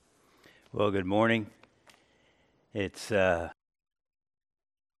Well, good morning. It's here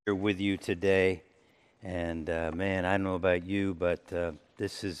with you today, and man, I don't know about you, but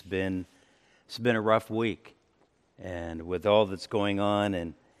it's been a rough week, and with all that's going on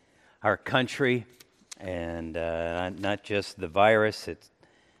in our country, and not just the virus,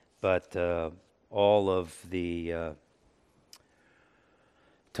 but all of the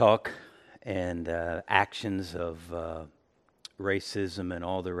talk and actions of racism and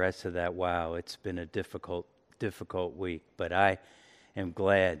all the rest of that. Wow, it's been a difficult week, but I am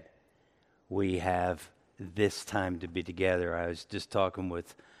glad we have this time to be together. I was just talking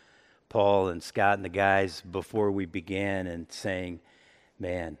with Paul and Scott and the guys before we began and saying,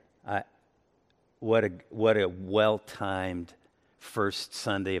 man, what a well-timed first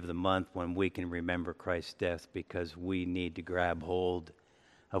Sunday of the month when we can remember Christ's death, because we need to grab hold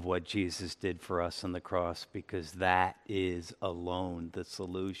of what Jesus did for us on the cross, because that is alone the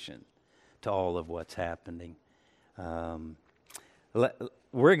solution to all of what's happening. We're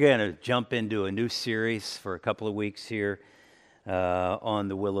going to jump into a new series for a couple of weeks here on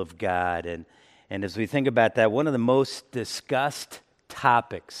the will of God. And as we think about that, one of the most discussed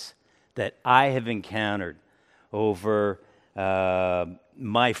topics that I have encountered over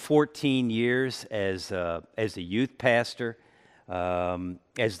my 14 years as a youth pastor,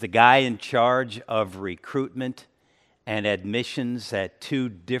 as the guy in charge of recruitment and admissions at 2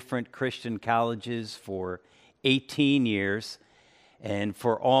 different Christian colleges for 18 years, and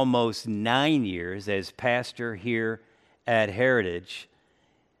for almost 9 years as pastor here at Heritage,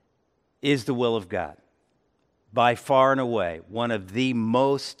 is the will of God. By far and away, one of the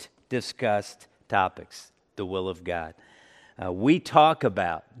most discussed topics, the will of God. We talk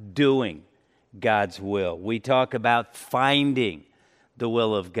about doing God's will. We talk about finding the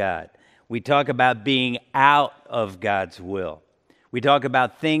will of God. We talk about being out of God's will. We talk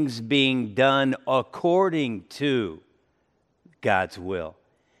about things being done according to God's will.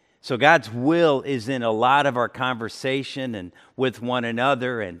 So God's will is in a lot of our conversation and with one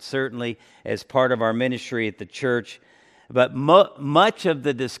another, and certainly as part of our ministry at the church. But much of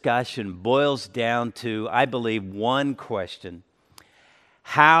the discussion boils down to, I believe, one question: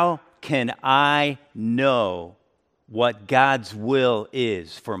 how can I know what God's will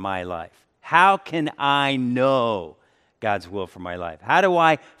is for my life? How can I know God's will for my life? How do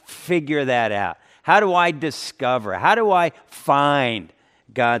I figure that out? How do I discover? How do I find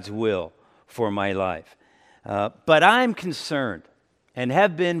God's will for my life? But I'm concerned, and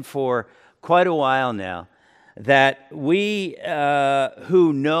have been for quite a while now, that we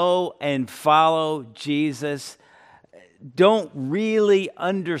who know and follow Jesus don't really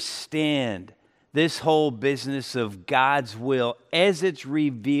understand this whole business of God's will as it's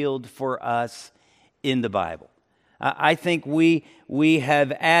revealed for us in the Bible. I think we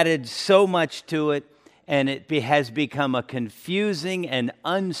have added so much to it, and it has become a confusing and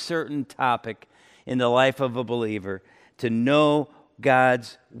uncertain topic in the life of a believer to know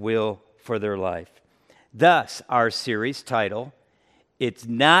God's will for their life. Thus, our series title, It's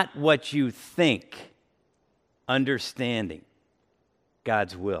Not What You Think, Understanding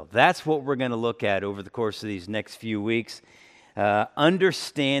God's Will. That's what we're going to look at over the course of these next few weeks.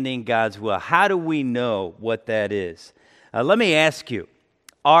 Understanding God's will. How do we know what that is? Let me ask you,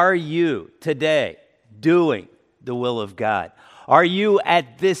 are you today doing the will of God? Are you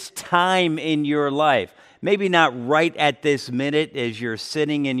at this time in your life, maybe not right at this minute as you're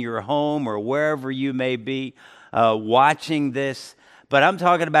sitting in your home or wherever you may be watching this, but I'm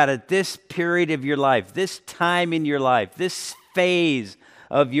talking about at this period of your life, this time in your life, this phase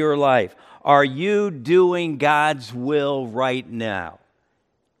of your life. Are you doing God's will right now?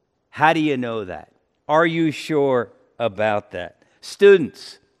 How do you know that? Are you sure about that?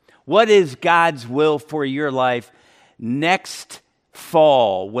 Students, what is God's will for your life next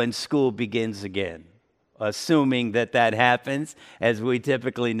fall when school begins again? Assuming that happens, as we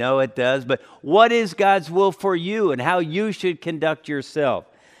typically know it does. But what is God's will for you and how you should conduct yourself?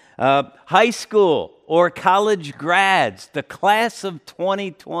 High school or college grads, the class of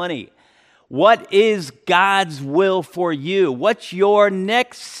 2020. What is God's will for you? What's your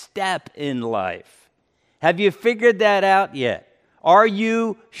next step in life? Have you figured that out yet? Are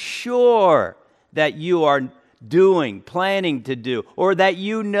you sure that you are planning to do, or that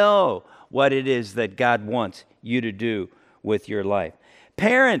you know what it is that God wants you to do with your life?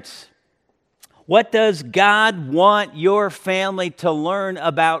 Parents, what does God want your family to learn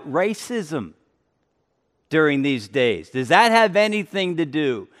about racism during these days? Does that have anything to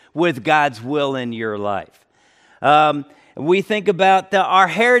do with God's will in your life? We think about our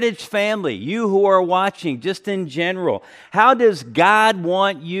Heritage family, you who are watching, just in general. How does God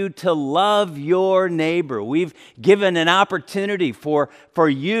want you to love your neighbor? We've given an opportunity for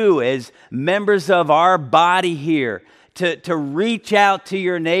you as members of our body here to reach out to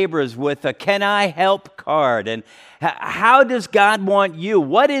your neighbors with a "Can I help" card. And how does God want you?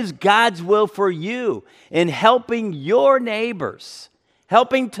 What is God's will for you in helping your neighbors,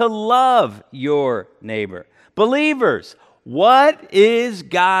 helping to love your neighbor? Believers, what is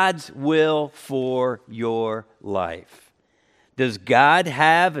God's will for your life? Does God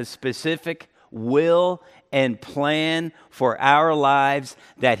have a specific will and plan for our lives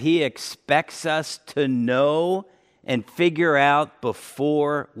that He expects us to know and figure out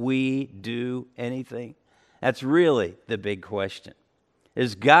before we do anything? That's really the big question.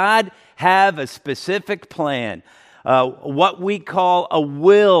 Does God have a specific plan, what we call a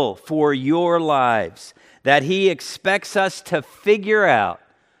will for your lives, that He expects us to figure out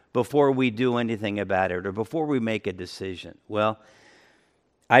before we do anything about it or before we make a decision? Well,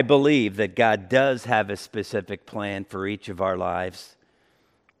 I believe that God does have a specific plan for each of our lives,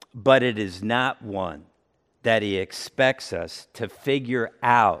 but it is not one that He expects us to figure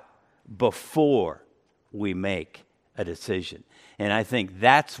out before we make a decision. And I think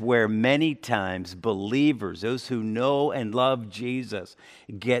that's where many times believers, those who know and love Jesus,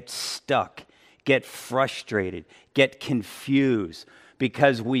 get stuck, get frustrated, get confused,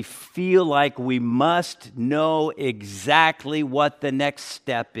 because we feel like we must know exactly what the next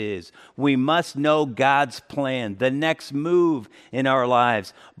step is. We must know God's plan, the next move in our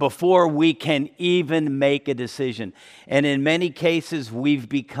lives, before we can even make a decision. And in many cases, we've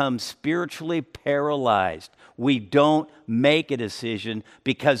become spiritually paralyzed. We don't make a decision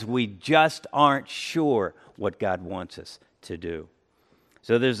because we just aren't sure what God wants us to do.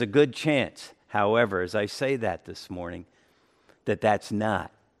 So there's a good chance, however, as I say that this morning, that that's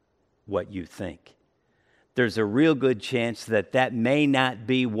not what you think. There's a real good chance that that may not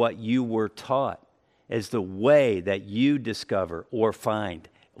be what you were taught as the way that you discover or find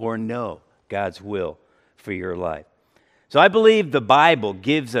or know God's will for your life. So I believe the Bible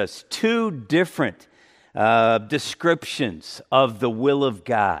gives us two different descriptions of the will of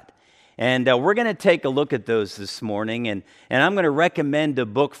God. And we're going to take a look at those this morning. And I'm going to recommend a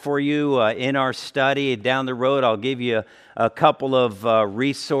book for you in our study. Down the road, I'll give you a couple of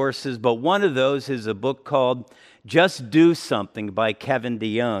resources. But one of those is a book called Just Do Something by Kevin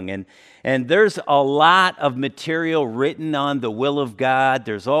DeYoung. And there's a lot of material written on the will of God.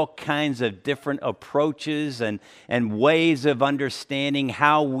 There's all kinds of different approaches and ways of understanding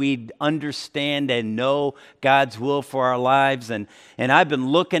how we understand and know God's will for our lives. And I've been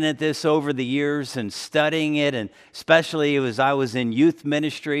looking at this over the years and studying it, and especially as I was in youth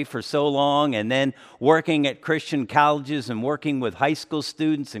ministry for so long and then working at Christian colleges and working with high school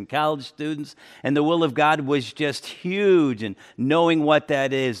students and college students. And the will of God was just huge, and knowing what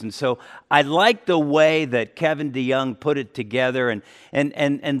that is. And so I like the way that Kevin DeYoung put it together, and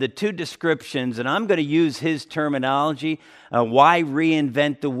the two descriptions, and I'm going to use his terminology, why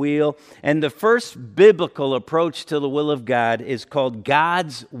reinvent the wheel. And the first biblical approach to the will of God is called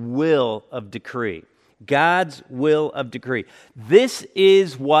God's will of decree. God's will of decree. This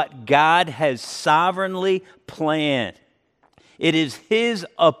is what God has sovereignly planned. It is His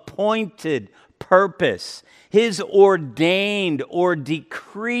appointed purpose, His ordained or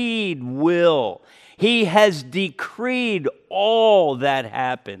decreed will. He has decreed all that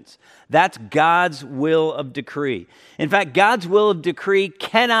happens. That's God's will of decree. In fact, God's will of decree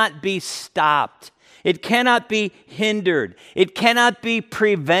cannot be stopped. It cannot be hindered. It cannot be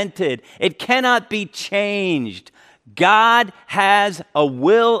prevented. It cannot be changed. God has a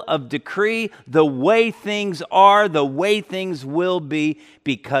will of decree, the way things are, the way things will be,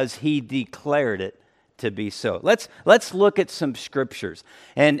 because He declared it to be so. Let's look at some scriptures.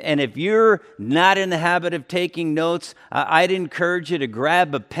 And if you're not in the habit of taking notes, I'd encourage you to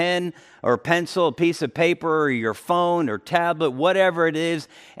grab a pen or pencil, a piece of paper, or your phone or tablet, whatever it is,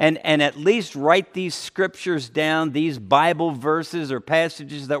 and at least write these scriptures down, these Bible verses or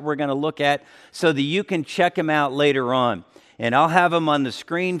passages that we're going to look at, so that you can check them out later on. And I'll have them on the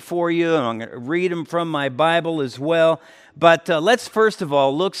screen for you, and I'm going to read them from my Bible as well. But let's first of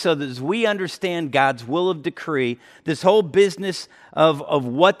all look, so that as we understand God's will of decree, this whole business of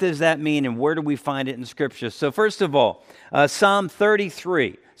what does that mean and where do we find it in Scripture. So first of all, Psalm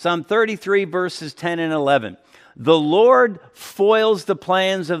 33 verses 10 and 11. The Lord foils the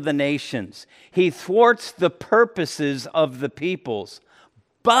plans of the nations. He thwarts the purposes of the peoples.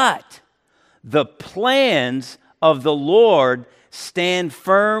 But the plans of the Lord stand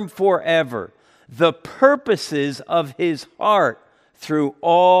firm forever. the purposes of his heart through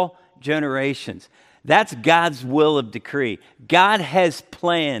all generations. That's God's will of decree. God has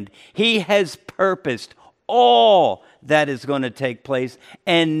planned. He has purposed all that is going to take place,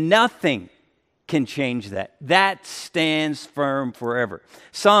 and nothing can change that. That stands firm forever.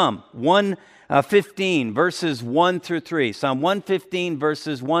 Psalm 115, verses 1 through 3. Psalm 115,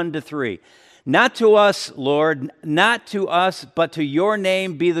 verses 1 to 3. Not to us, Lord, not to us, but to your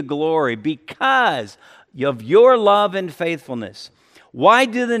name be the glory, because of your love and faithfulness. Why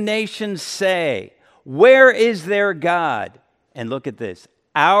do the nations say, where is their God? And look at this.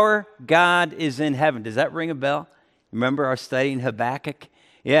 Our God is in heaven. Does that ring a bell? Remember our study in Habakkuk?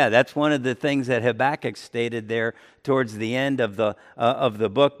 Yeah, that's one of the things that Habakkuk stated there towards the end of the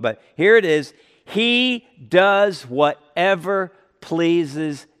book. But here it is. He does whatever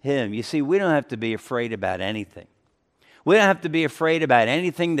pleases him. You see, we don't have to be afraid about anything. We don't have to be afraid about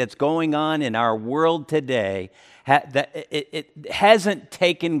anything that's going on in our world today. It hasn't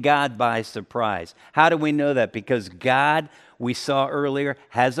taken God by surprise. How do we know that? Because God, we saw earlier,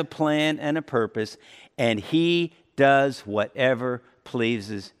 has a plan and a purpose, and he does whatever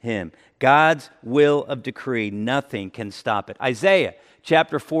pleases him. God's will of decree, nothing can stop it. Isaiah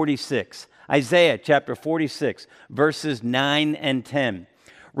chapter 46. Isaiah chapter 46, verses 9 and 10.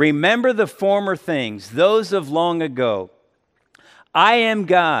 Remember the former things, those of long ago. I am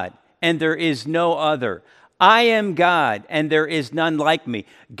God, and there is no other. I am God, and there is none like me.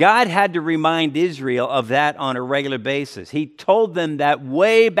 God had to remind Israel of that on a regular basis. He told them that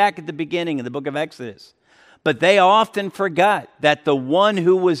way back at the beginning in the book of Exodus. But they often forgot that the one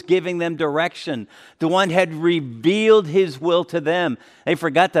who was giving them direction, the one had revealed his will to them, they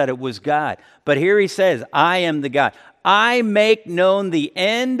forgot that it was God. But here he says, I am the God. I make known the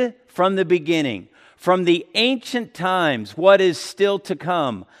end from the beginning, from the ancient times, what is still to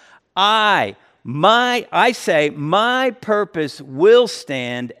come. I say, my purpose will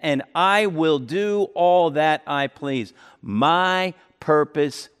stand, and I will do all that I please. My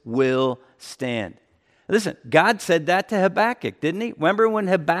purpose will stand. Listen, God said that to Habakkuk, didn't he? Remember when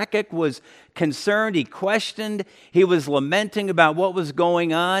Habakkuk was concerned, he questioned, he was lamenting about what was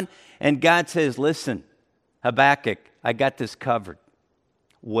going on, and God says, listen, Habakkuk, I got this covered.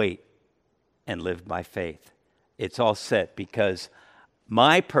 Wait and live by faith. It's all set because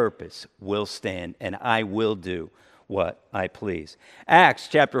my purpose will stand and I will do what I please. Acts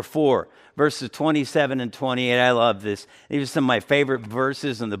chapter 4, verses 27 and 28. I love this. These are some of my favorite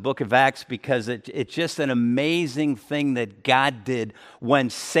verses in the book of Acts because it's just an amazing thing that God did when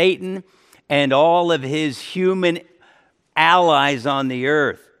Satan and all of his human allies on the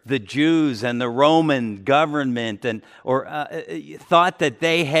earth, the Jews and the Roman government, thought that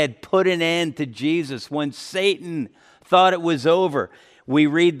they had put an end to Jesus. When Satan thought it was over, we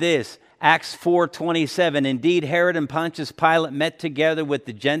read this, Acts 4:27. Indeed, Herod and Pontius Pilate met together with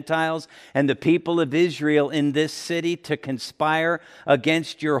the Gentiles and the people of Israel in this city to conspire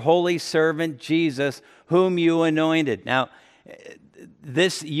against your holy servant Jesus, whom you anointed. Now,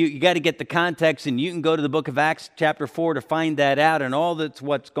 this you got to get the context, and you can go to the book of Acts chapter 4 to find that out and all that's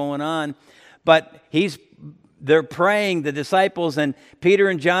what's going on. But they're praying, the disciples, and Peter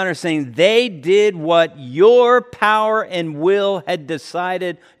and John are saying, they did what your power and will had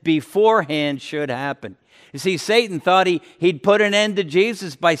decided beforehand should happen. You see, Satan thought he'd put an end to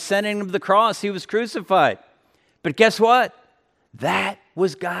Jesus by sending him to the cross. He was crucified. But guess what? That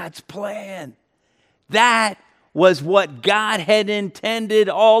was God's plan. That was what God had intended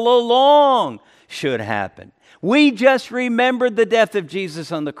all along should happen. We just remembered the death of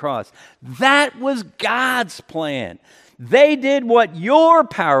Jesus on the cross. That was God's plan. They did what your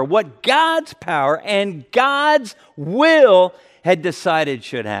power, what God's power and God's will had decided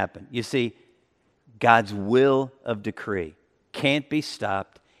should happen. You see, God's will of decree can't be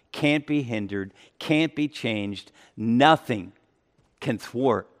stopped, can't be hindered, can't be changed. Nothing can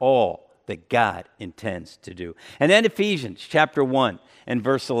thwart all that God intends to do. And then Ephesians chapter 1 and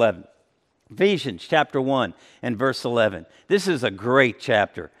verse 11. Ephesians chapter 1 and verse 11. This is a great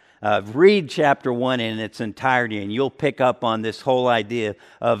chapter. Read chapter 1 in its entirety and you'll pick up on this whole idea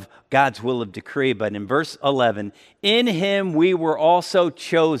of God's will of decree. But in verse 11, in him we were also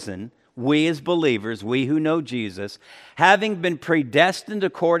chosen, we as believers, we who know Jesus, having been predestined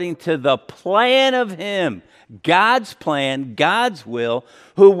according to the plan of him, God's plan, God's will,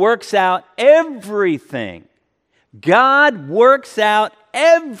 who works out everything. God works out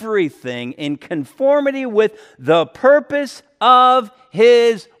everything in conformity with the purpose of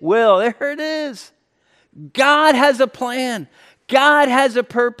his will. There it is. God has a plan. God has a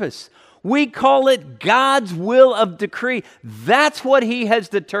purpose. We call it God's will of decree. That's what he has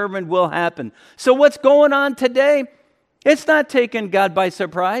determined will happen. So what's going on today? It's not taking God by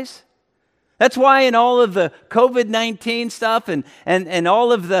surprise. That's why in all of the COVID-19 stuff and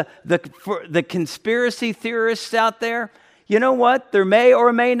all of the conspiracy theorists out there, you know what? There may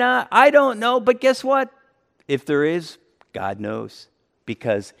or may not. I don't know. But guess what? If there is, God knows.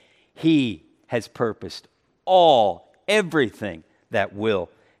 Because he has purposed everything that will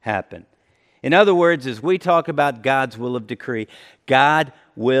happen. In other words, as we talk about God's will of decree, God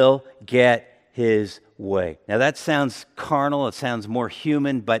will get his way. Now that sounds carnal, it sounds more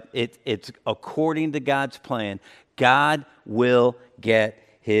human, but it's according to God's plan. God will get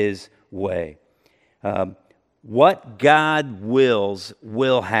his way. What God wills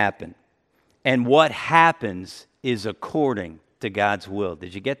will happen. And what happens is according to God's will.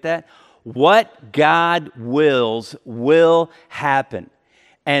 Did you get that? What God wills will happen.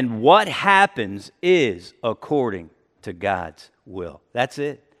 And what happens is according to God's will. That's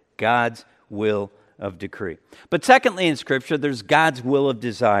it. God's will of decree. But secondly, in Scripture, there's God's will of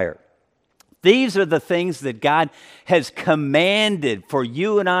desire. These are the things that God has commanded for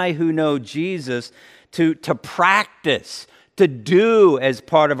you and I who know Jesus to practice, to do as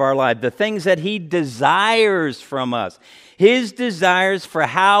part of our life. The things that he desires from us. His desires for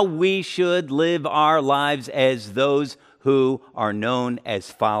how we should live our lives as those who are known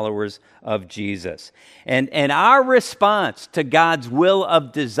as followers of Jesus. And our response to God's will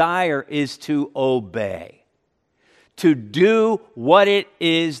of desire is to obey, to do what it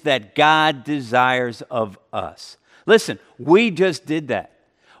is that God desires of us. Listen, we just did that.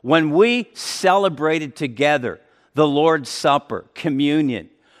 When we celebrated together the Lord's Supper,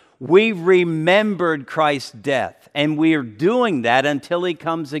 communion, we remembered Christ's death, and we are doing that until he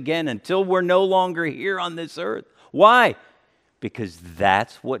comes again, until we're no longer here on this earth. Why? Because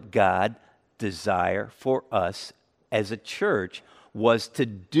that's what God desired for us as a church was to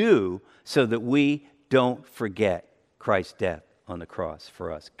do so that we don't forget Christ's death on the cross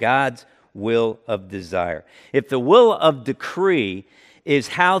for us. God's will of desire. If the will of decree is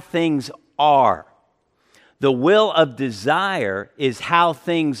how things are, the will of desire is how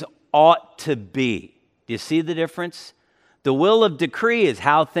things ought to be. Do you see the difference? The will of decree is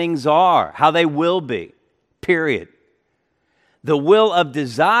how things are, how they will be, period. The will of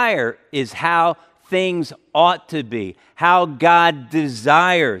desire is how things ought to be, how God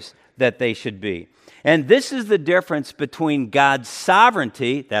desires that they should be. And this is the difference between God's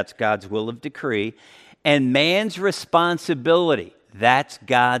sovereignty, that's God's will of decree, and man's responsibility, that's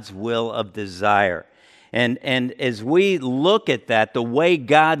God's will of desire. And as we look at that, the way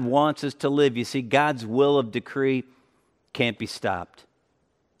God wants us to live, you see, God's will of decree can't be stopped,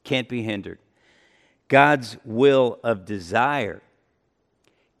 can't be hindered. God's will of desire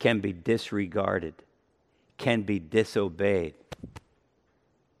can be disregarded, can be disobeyed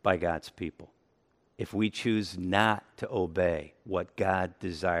by God's people if we choose not to obey what God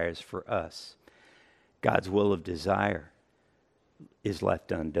desires for us. God's will of desire is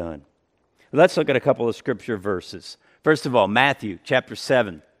left undone. Let's look at a couple of scripture verses. First of all, Matthew chapter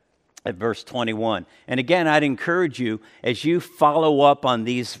 7 at verse 21. And again, I'd encourage you, as you follow up on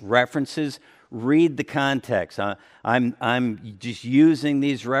these references, read the context. I'm just using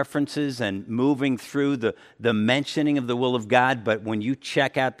these references and moving through the mentioning of the will of God, but when you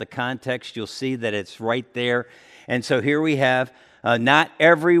check out the context, you'll see that it's right there. And so here we have, not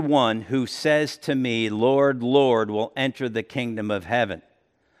everyone who says to me, Lord, Lord, will enter the kingdom of heaven,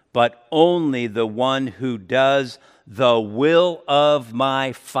 but only the one who does the will of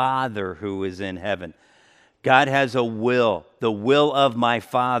my Father who is in heaven. God has a will. The will of my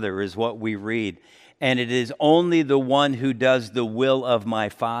Father is what we read. And it is only the one who does the will of my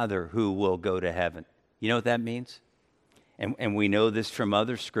Father who will go to heaven. You know what that means? And we know this from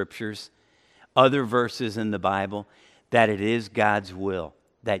other scriptures, other verses in the Bible, that it is God's will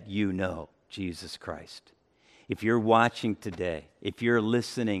that you know Jesus Christ. If you're watching today, if you're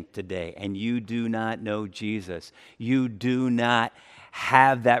listening today, and you do not know Jesus, you do not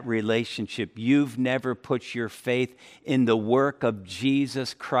have that relationship. You've never put your faith in the work of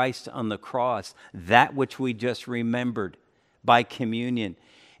Jesus Christ on the cross, that which we just remembered by communion.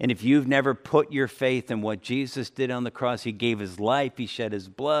 And if you've never put your faith in what Jesus did on the cross, he gave his life, he shed his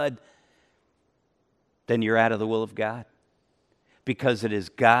blood, then you're out of the will of God. Because it is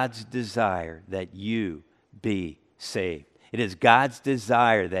God's desire that you be saved. It is God's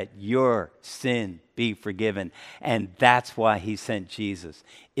desire that your sin be forgiven. And that's why he sent Jesus.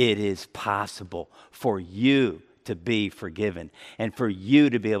 It is possible for you to be forgiven and for you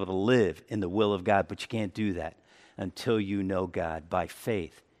to be able to live in the will of God. But you can't do that until you know God by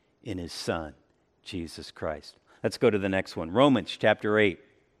faith in his Son, Jesus Christ. Let's go to the next one. Romans chapter 8.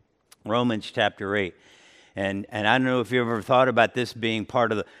 Romans chapter 8. And I don't know if you've ever thought about this being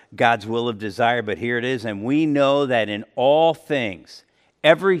part of God's will of desire, but here it is. And we know that in all things,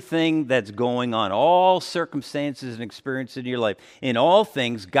 everything that's going on, all circumstances and experiences in your life, in all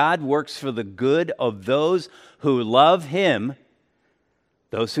things, God works for the good of those who love him.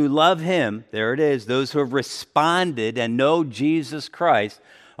 Those who love him, there it is, those who have responded and know Jesus Christ,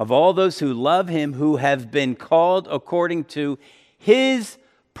 of all those who love him, who have been called according to his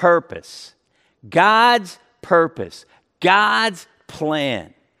purpose. God's purpose, God's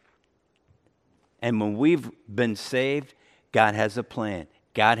plan. And when we've been saved, God has a plan.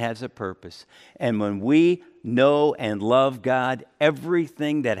 God has a purpose. And when we know and love God,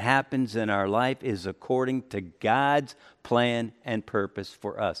 everything that happens in our life is according to God's plan and purpose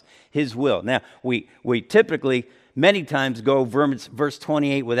for us, his will. Now, we typically many times go verse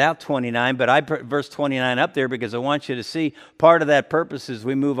 28 without 29, but I put verse 29 up there because I want you to see part of that purpose as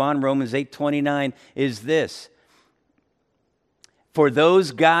we move on. Romans 8:29 is this. For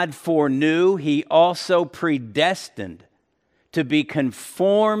those God foreknew, he also predestined to be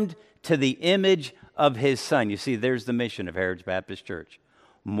conformed to the image of his Son. You see, there's the mission of Heritage Baptist Church.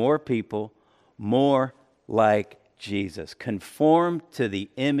 More people, more like Jesus, conformed to the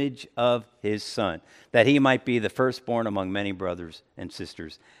image of his Son, that he might be the firstborn among many brothers and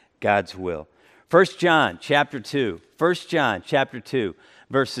sisters. God's will. 1 John chapter 2,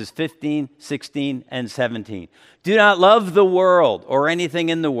 verses 15, 16, and 17. Do not love the world or anything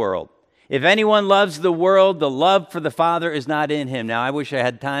in the world. If anyone loves the world, the love for the Father is not in him. Now, I wish I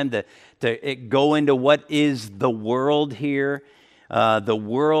had time to go into what is the world here. The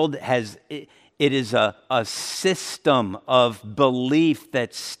world has... It is a system of belief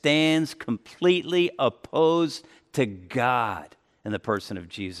that stands completely opposed to God in the person of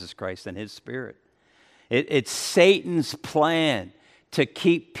Jesus Christ and his Spirit. It's Satan's plan to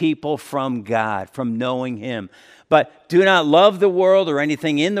keep people from God, from knowing him. But do not love the world or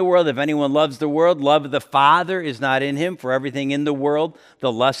anything in the world. If anyone loves the world, love of the Father is not in him. For everything in the world,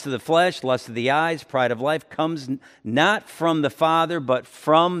 the lust of the flesh, lust of the eyes, pride of life, comes not from the Father, but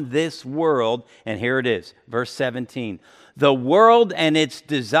from this world. And here it is, verse 17. The world and its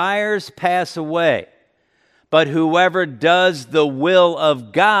desires pass away, but whoever does the will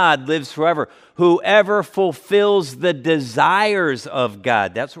of God lives forever. Whoever fulfills the desires of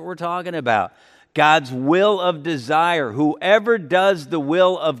God. That's what we're talking about. God's will of desire. Whoever does the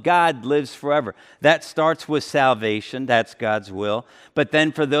will of God lives forever. That starts with salvation. That's God's will. But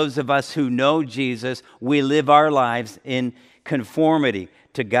then for those of us who know Jesus, we live our lives in conformity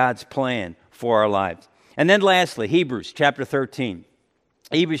to God's plan for our lives. And then lastly, Hebrews chapter 13.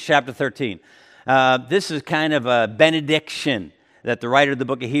 Hebrews chapter 13. This is kind of a benediction that the writer of the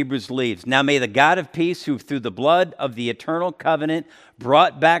book of Hebrews leaves. Now may the God of peace, who through the blood of the eternal covenant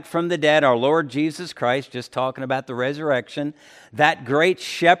brought back from the dead our Lord Jesus Christ, just talking about the resurrection, that great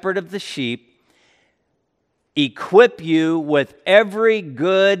shepherd of the sheep, equip you with everything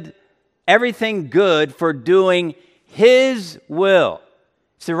good for doing his will.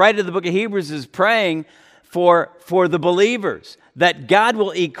 So the writer of the book of Hebrews is praying for the believers, that God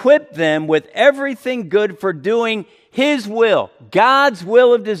will equip them with everything good for doing his will, God's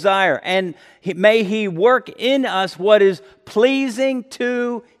will of desire, and may he work in us what is pleasing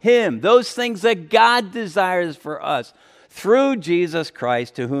to him, those things that God desires for us, through Jesus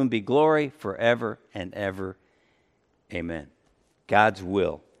Christ, to whom be glory forever and ever. Amen. God's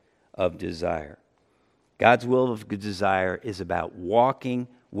will of desire. God's will of desire is about walking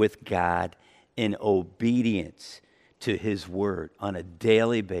with God in obedience to his word on a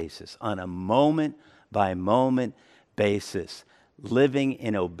daily basis, on a moment-by-moment basis, living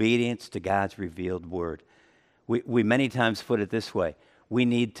in obedience to God's revealed word. We many times put it this way: we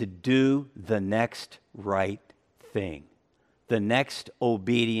need to do the next right thing, the next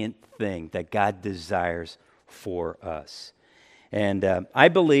obedient thing that God desires for us. And I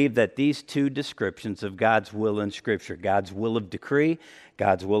believe that these two descriptions of God's will in Scripture, God's will of decree,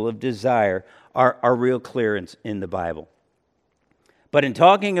 God's will of desire, are real clear in the Bible. But in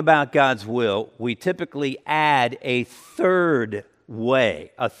talking about God's will, we typically add a third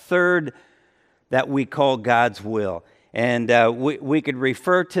way, a third that we call God's will. And we could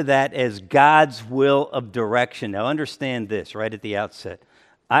refer to that as God's will of direction. Now understand this right at the outset.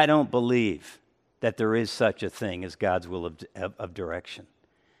 I don't believe that there is such a thing as God's will of direction.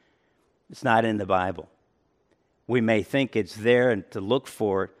 It's not in the Bible. We may think it's there and to look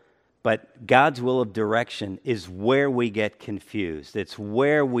for it, but God's will of direction is where we get confused. It's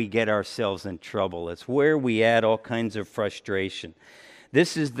where we get ourselves in trouble. It's where we add all kinds of frustration.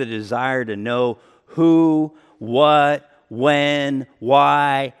 This is the desire to know who, what, when,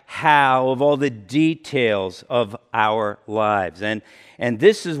 why, how, of all the details of our lives. And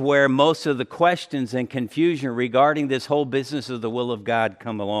this is where most of the questions and confusion regarding this whole business of the will of God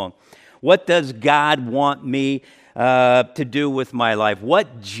come along. What does God want me to do with my life?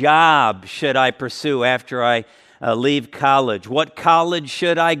 What job should I pursue after I leave college? What college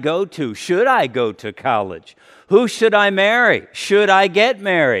should I go to? Should I go to college? Who should I marry? Should I get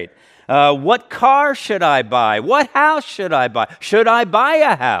married? What car should I buy? What house should I buy? Should I buy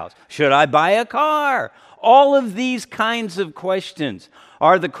a house? Should I buy a car? All of these kinds of questions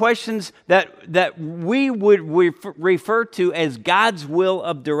are the questions that we would refer to as God's will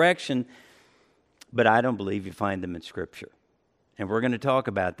of direction, but I don't believe you find them in Scripture. And we're going to talk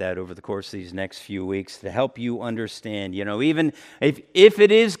about that over the course of these next few weeks to help you understand, even if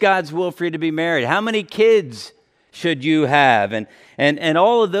it is God's will for you to be married, how many kids should you have? And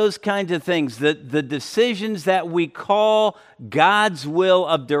all of those kinds of things, the decisions that we call God's will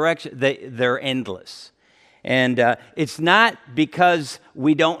of direction, they're endless. And it's not because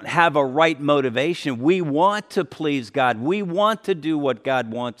we don't have a right motivation. We want to please God. We want to do what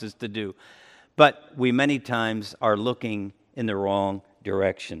God wants us to do. But we many times are looking in the wrong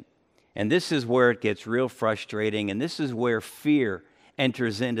direction. And this is where it gets real frustrating, and this is where fear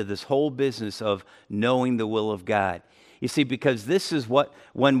enters into this whole business of knowing the will of God. You see, because this is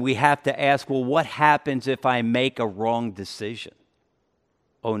when we have to ask, well, what happens if I make a wrong decision?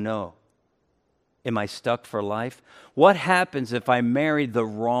 Oh no. Am I stuck for life? What happens if I marry the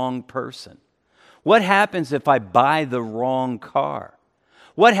wrong person? What happens if I buy the wrong car?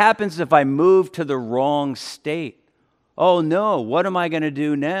 What happens if I move to the wrong state? Oh no, what am I going to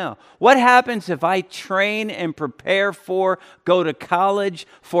do now? What happens if I train and prepare go to college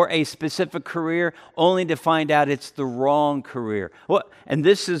for a specific career only to find out it's the wrong career? And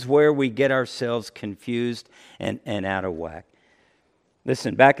this is where we get ourselves confused and out of whack.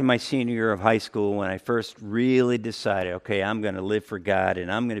 Listen, back in my senior year of high school, when I first really decided, okay, I'm going to live for God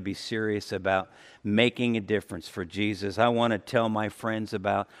and I'm going to be serious about making a difference for Jesus. I want to tell my friends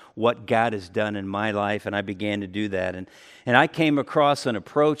about what God has done in my life, and I began to do that. And I came across an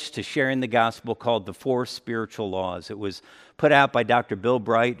approach to sharing the gospel called the 4 Spiritual Laws. It was put out by Dr. Bill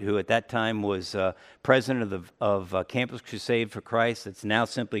Bright, who at that time was president of Campus Crusade for Christ. It's now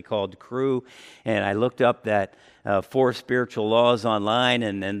simply called Cru. And I looked up that 4 Spiritual Laws online,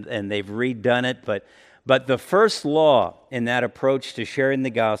 and they've redone it. But the first law in that approach to sharing the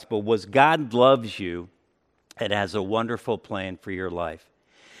gospel was God loves you and has a wonderful plan for your life.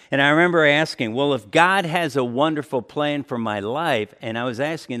 And I remember asking, well, if God has a wonderful plan for my life, and I was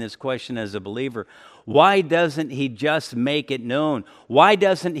asking this question as a believer, why doesn't he just make it known? Why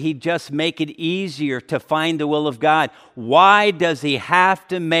doesn't he just make it easier to find the will of God? Why does he have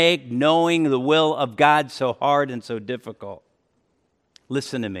to make knowing the will of God so hard and so difficult?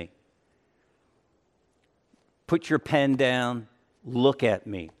 Listen to me. Put your pen down. Look at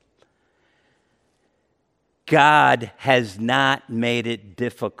me. God has not made it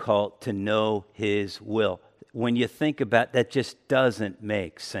difficult to know his will. When you think about that, just doesn't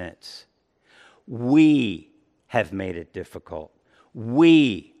make sense. We have made it difficult.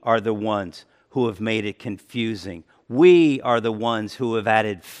 We are the ones who have made it confusing. We are the ones who have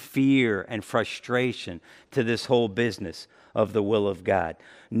added fear and frustration to this whole business of the will of God.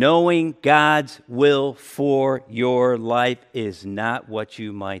 Knowing God's will for your life is not what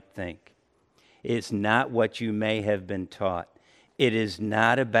you might think. It's not what you may have been taught. It is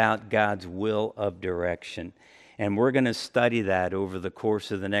not about God's will of direction. And we're going to study that over the course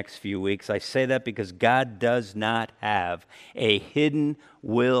of the next few weeks. I say that because God does not have a hidden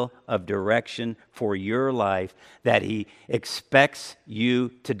will of direction for your life that he expects you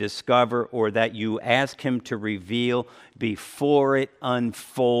to discover or that you ask him to reveal before it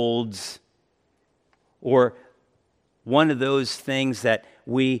unfolds. Or one of those things that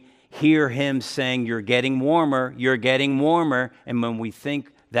we hear him saying, you're getting warmer, you're getting warmer. And when we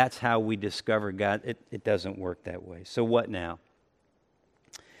think that's how we discover God, it doesn't work that way. So what now?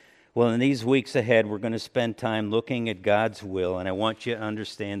 Well, in these weeks ahead, we're going to spend time looking at God's will, and I want you to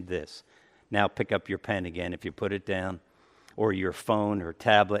understand this. Now pick up your pen again if you put it down, or your phone or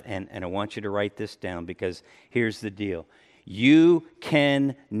tablet, and I want you to write this down, because here's the deal. You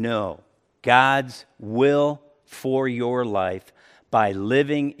can know God's will for your life by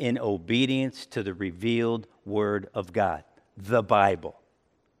living in obedience to the revealed Word of God, the Bible.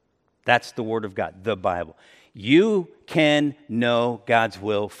 That's the Word of God, the Bible. You can know God's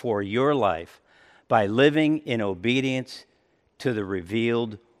will for your life by living in obedience to the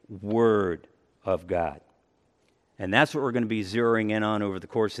revealed Word of God. And that's what we're going to be zeroing in on over the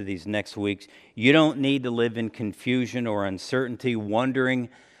course of these next weeks. You don't need to live in confusion or uncertainty, wondering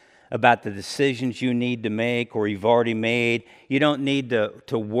about the decisions you need to make or you've already made. You don't need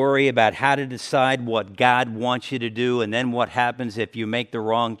to worry about how to decide what God wants you to do and then what happens if you make the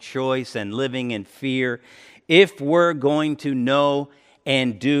wrong choice and living in fear. If we're going to know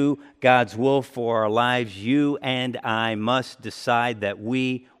and do God's will for our lives, you and I must decide that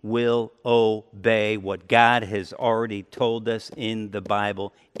we will obey what God has already told us in the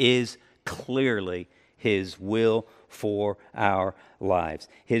Bible is clearly His will for our lives.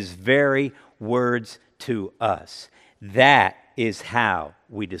 His very words to us. That is how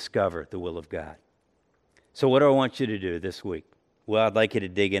we discover the will of God. So what do I want you to do this week? Well, I'd like you to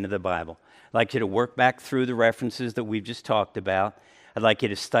dig into the Bible. I'd like you to work back through the references that we've just talked about. I'd like you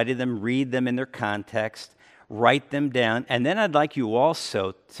to study them, read them in their context, write them down, and then I'd like you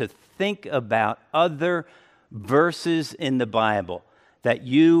also to think about other verses in the Bible that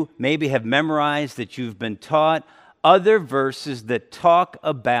you maybe have memorized, that you've been taught, other verses that talk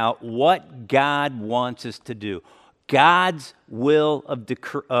about what God wants us to do, God's will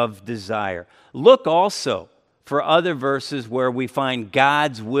of desire. Look also for other verses where we find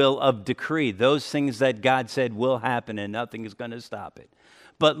God's will of decree, those things that God said will happen and nothing is going to stop it.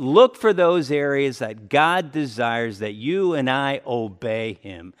 But look for those areas that God desires that you and I obey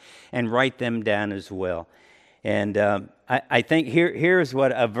Him, and write them down as well. And I think here's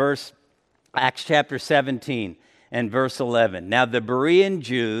what a verse, Acts chapter 17 and verse 11. Now the Berean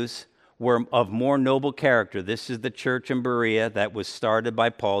Jews were of more noble character. This is the church in Berea that was started by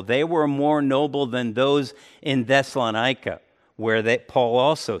Paul. They were more noble than those in Thessalonica, where Paul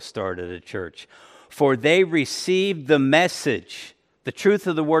also started a church. For they received the message, the truth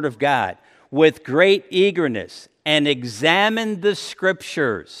of the Word of God, with great eagerness, and examined the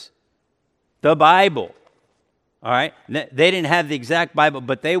Scriptures, the Bible. All right? They didn't have the exact Bible,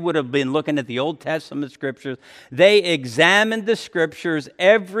 but they would have been looking at the Old Testament Scriptures. They examined the Scriptures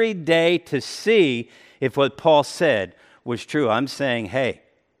every day to see if what Paul said was true. I'm saying, hey,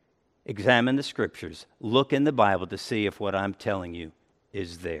 examine the Scriptures. Look in the Bible to see if what I'm telling you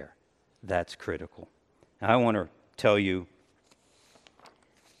is there. That's critical. Now, I want to tell you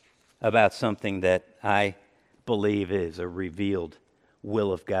about something that I believe is a revealed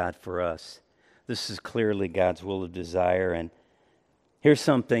will of God for us. This is clearly God's will of desire, and here's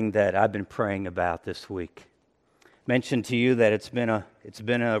something that I've been praying about this week. Mentioned to you that it's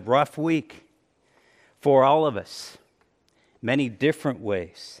been a rough week for all of us, many different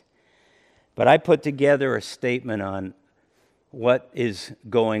ways. But I put together a statement on what is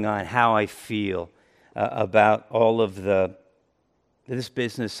going on, how I feel about all of this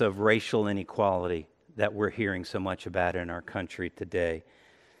business of racial inequality that we're hearing so much about in our country today.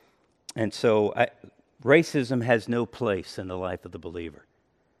 And so racism has no place in the life of the believer.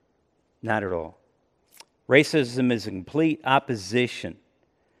 Not at all. Racism is a complete opposition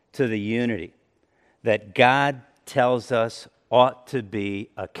to the unity that God tells us ought to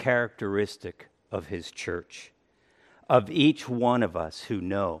be a characteristic of His church, of each one of us who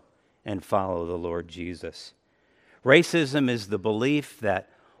know and follow the Lord Jesus. Racism is the belief that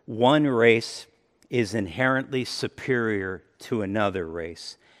one race is inherently superior to another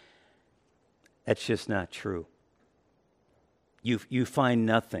race. That's just not true. You find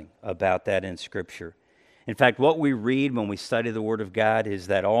nothing about that in Scripture. In fact, what we read when we study the Word of God is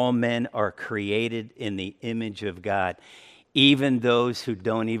that all men are created in the image of God, even those who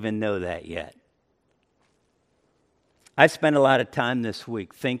don't even know that yet. I spent a lot of time this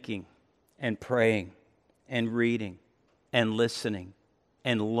week thinking and praying and reading and listening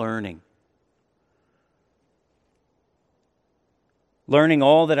and learning. Learning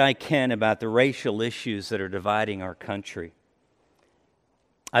all that I can about the racial issues that are dividing our country.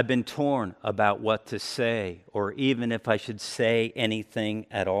 I've been torn about what to say, or even if I should say anything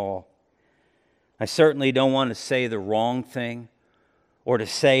at all. I certainly don't want to say the wrong thing, or to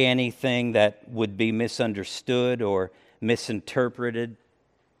say anything that would be misunderstood or misinterpreted.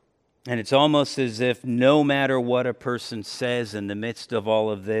 And it's almost as if no matter what a person says in the midst of all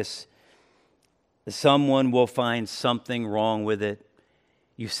of this, someone will find something wrong with it.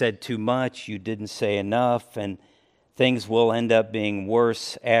 You said too much, you didn't say enough, and things will end up being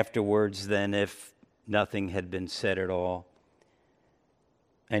worse afterwards than if nothing had been said at all.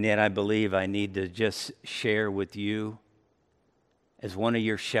 And yet I believe I need to just share with you, as one of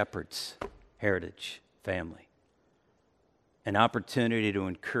your shepherds, Heritage family, an opportunity to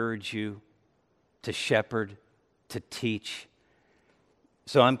encourage you, to shepherd, to teach.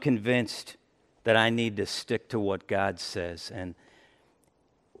 So I'm convinced that I need to stick to what God says. And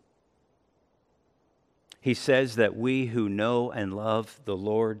He says that we who know and love the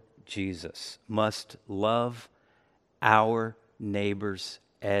Lord Jesus must love our neighbors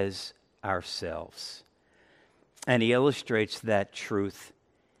as ourselves. And he illustrates that truth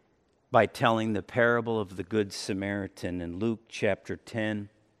by telling the parable of the Good Samaritan in Luke chapter 10,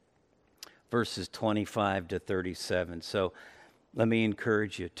 verses 25 to 37. So let me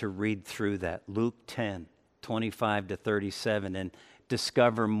encourage you to read through that. Luke 10, 25 to 37, and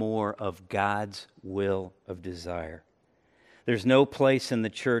discover more of God's will of desire. There's no place in the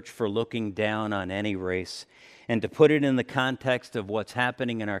church for looking down on any race. And to put it in the context of what's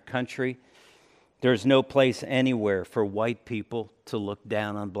happening in our country, there's no place anywhere for white people to look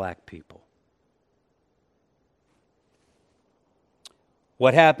down on black people.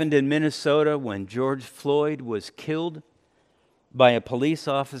 What happened in Minnesota when George Floyd was killed by a police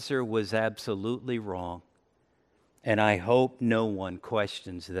officer was absolutely wrong. And I hope no one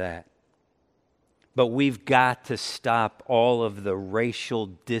questions that. But we've got to stop all of the racial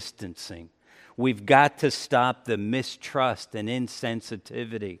distancing. We've got to stop the mistrust and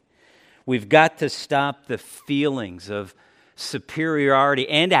insensitivity. We've got to stop the feelings of superiority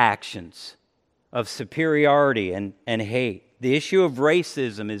and actions of superiority and hate. The issue of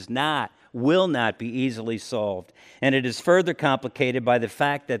racism will not be easily solved. And it is further complicated by the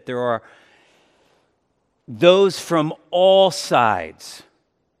fact that there are those from all sides,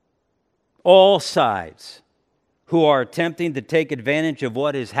 who are attempting to take advantage of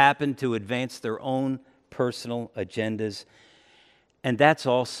what has happened to advance their own personal agendas. And that's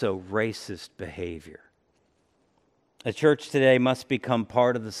also racist behavior. The church today must become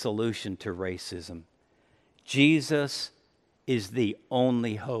part of the solution to racism. Jesus is the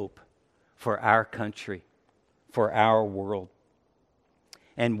only hope for our country, for our world.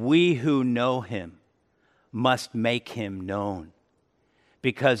 And we who know him must make him known,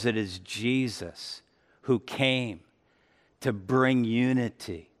 because it is Jesus who came to bring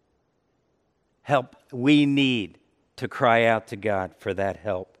unity. Help. We need to cry out to God for that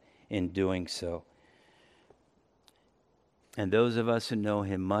help in doing so. And those of us who know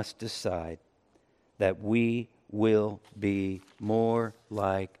him must decide that we will be more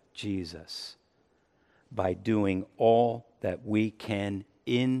like Jesus by doing all that we can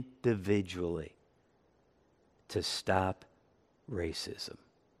individually to stop racism.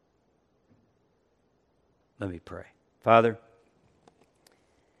 Let me pray. Father,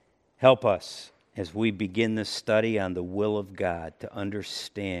 help us as we begin this study on the will of God to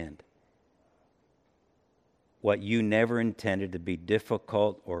understand what you never intended to be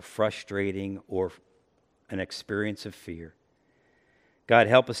difficult or frustrating or an experience of fear. God,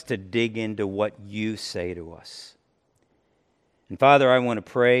 help us to dig into what you say to us. And Father, I want to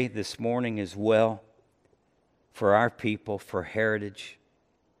pray this morning as well for our people, for Heritage.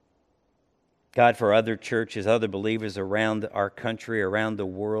 God, for other churches, other believers around our country, around the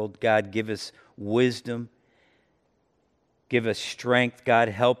world. God, give us wisdom. Give us strength. God,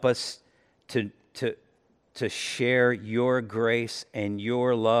 help us to share your grace and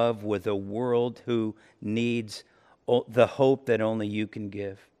your love with a world who needs the hope that only you can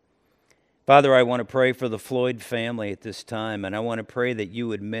give. Father, I want to pray for the Floyd family at this time, and I want to pray that you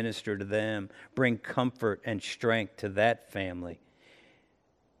would minister to them, bring comfort and strength to that family.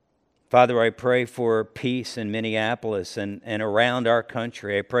 Father, I pray for peace in Minneapolis and around our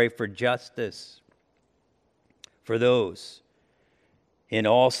country. I pray for justice for those in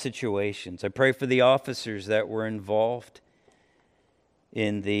all situations. I pray for the officers that were involved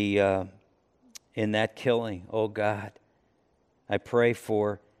in that killing. Oh God, I pray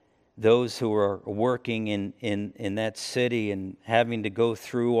for those who are working in that city and having to go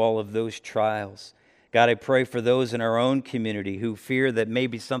through all of those trials. God, I pray for those in our own community who fear that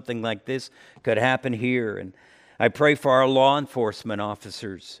maybe something like this could happen here. And I pray for our law enforcement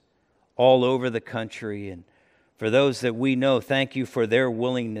officers all over the country. And for those that we know, thank you for their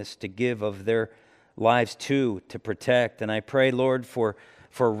willingness to give of their lives to protect. And I pray, Lord, for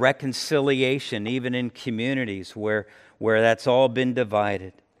reconciliation, even in communities where that's all been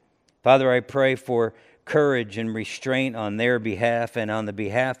divided. Father, I pray for courage and restraint on their behalf and on the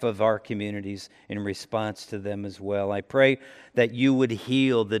behalf of our communities in response to them as well. I pray that you would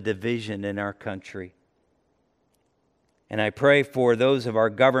heal the division in our country. And I pray for those of our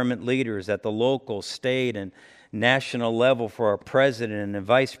government leaders at the local, state, and national level, for our president and the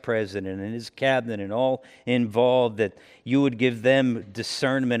vice president and his cabinet and all involved, that you would give them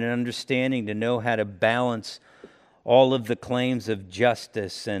discernment and understanding to know how to balance all of the claims of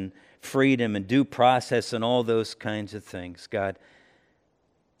justice and freedom and due process and all those kinds of things. God,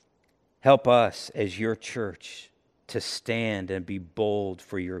 help us as your church to stand and be bold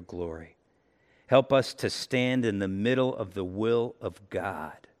for your glory. Help us to stand in the middle of the will of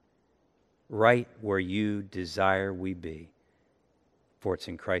God, right where you desire we be. For it's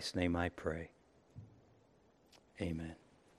in Christ's name I pray. Amen.